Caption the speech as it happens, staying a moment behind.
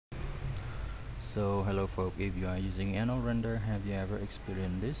So hello folks, if you are using Arnold Render, have you ever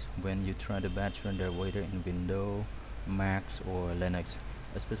experienced this when you try to batch render whether in Windows, Mac or Linux,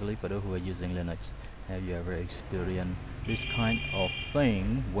 especially for those who are using Linux? Have you ever experienced this kind of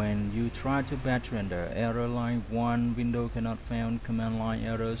thing when you try to batch render? Error line 1, window cannot found, command line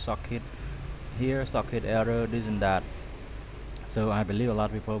error, socket here, socket error, this and that. So I believe a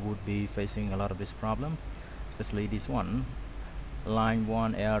lot of people would be facing a lot of this problem, especially this one. Line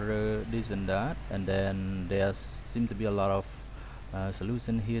 1 error, this and that, and then there seems to be a lot of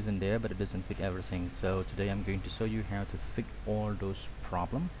solution here and there, but it doesn't fit everything. So today I'm going to show you how to fix all those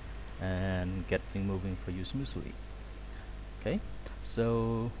problems and get things moving for you smoothly. Okay,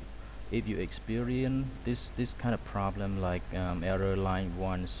 so if you experience this kind of problem like error line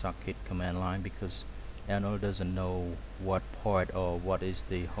 1 socket command line, because Arnold doesn't know what part or what is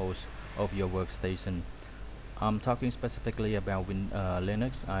the host of your workstation. I'm talking specifically about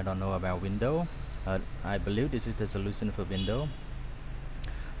Linux. I don't know about Windows. I believe this is the solution for Windows.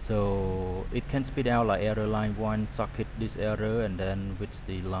 So it can spit out like error line 1 socket this error, and then with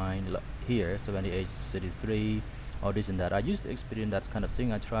the line here 7833 or this and that. I used to experience that kind of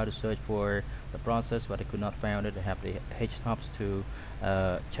thing. I tried to search for the process, but I could not find it. I have the H-tops to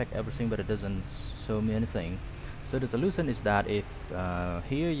check everything, but it doesn't show me anything. So the solution is that if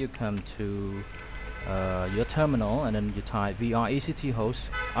here you come to your terminal and then you type VRECT host.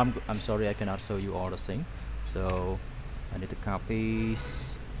 I'm sorry, I cannot show you all the thing, so I need to copy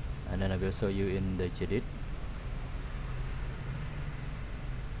and then I will show you in the gedit.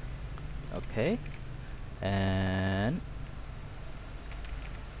 Okay, and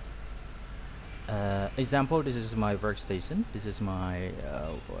example, this is my workstation. This is my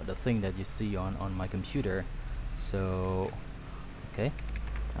the thing that you see on my computer. So okay,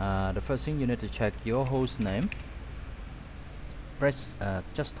 the first thing you need to check your host name. Press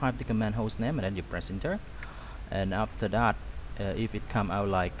just type the command host name and then you press enter, and after that if it come out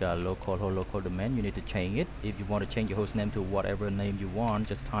like local or local domain, you need to change it. If you want to change your host name to whatever name you want,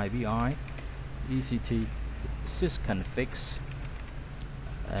 just type vi ect sysconfig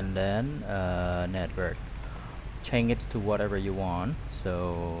and then network, change it to whatever you want.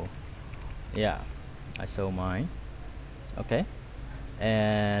 So yeah, I show mine. Okay,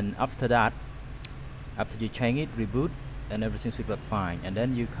 and after that, after you change it, reboot, and everything should work fine. And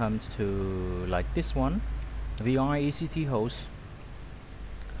then you come to like this one, VRECT host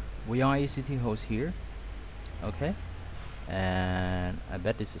here. Okay, and I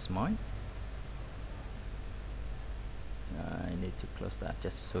bet this is mine. I need to close that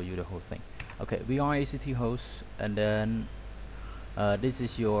just to show you the whole thing. Okay, VRECT host, and then this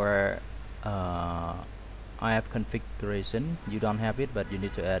is your I have configuration. You don't have it, but you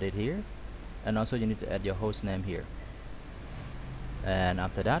need to add it here, and also you need to add your host name here. And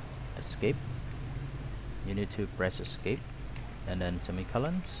after that, escape. You need to press escape and then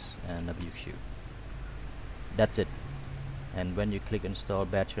semicolons and WQ. That's it. And when you click install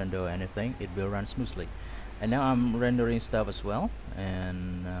batch render or anything, it will run smoothly. And now I'm rendering stuff as well,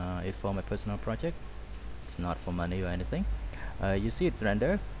 and it's for my personal project. It's not for money or anything. You see it's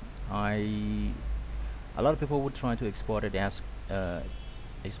render. A lot of people would try to export it as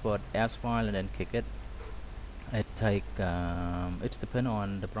file and then kick it. It depends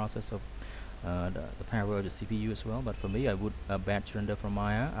on the process of the power of the CPU as well. But for me, I would batch render from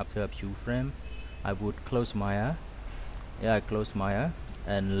Maya. After a few frames, I would close Maya. Yeah, I close Maya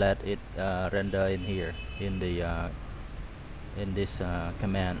and let it render in here in the in this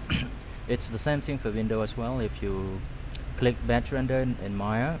command. It's the same thing for Windows as well. If you click batch render in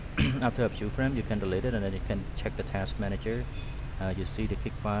Maya, after a few frames you can delete it, and then you can check the task manager. You see the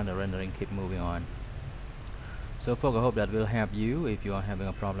kick file, the rendering keep moving on. So folks, I hope that will help you. If you are having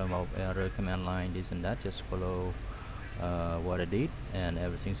a problem of error command line this and that, just follow what I did and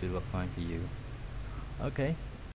everything should work fine for you. Okay,